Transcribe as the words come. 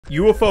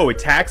UFO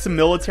attacks a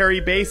military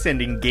base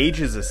and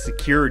engages a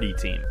security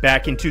team.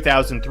 Back in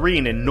 2003,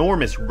 an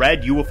enormous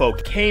red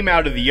UFO came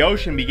out of the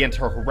ocean and began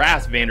to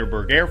harass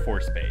Vandenberg Air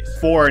Force Base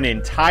for an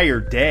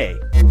entire day.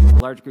 A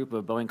large group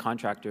of Boeing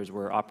contractors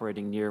were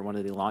operating near one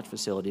of the launch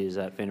facilities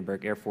at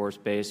Vandenberg Air Force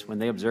Base when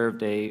they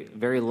observed a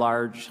very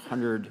large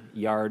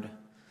 100-yard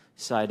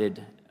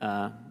sided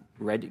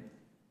red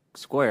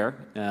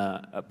square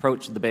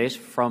approach the base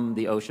from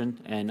the ocean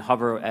and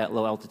hover at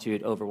low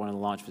altitude over one of the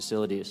launch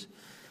facilities.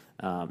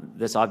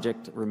 This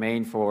object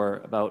remained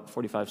for about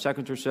 45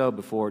 seconds or so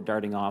before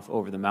darting off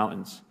over the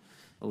mountains.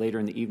 Later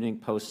in the evening,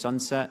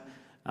 post-sunset,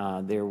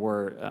 there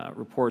were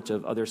reports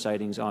of other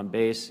sightings on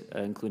base,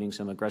 including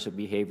some aggressive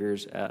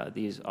behaviors.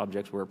 These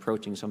objects were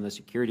approaching some of the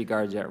security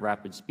guards at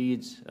rapid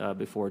speeds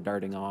before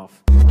darting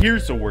off.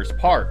 Here's the worst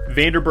part.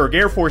 Vandenberg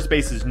Air Force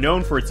Base is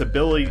known for its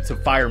ability to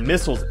fire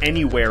missiles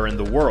anywhere in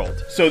the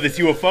world. So this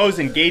UFO is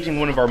engaging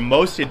one of our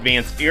most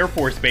advanced Air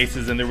Force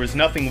bases, and there was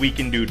nothing we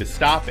can do to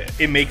stop it.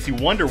 It makes you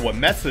wonder what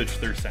message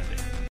they're sending.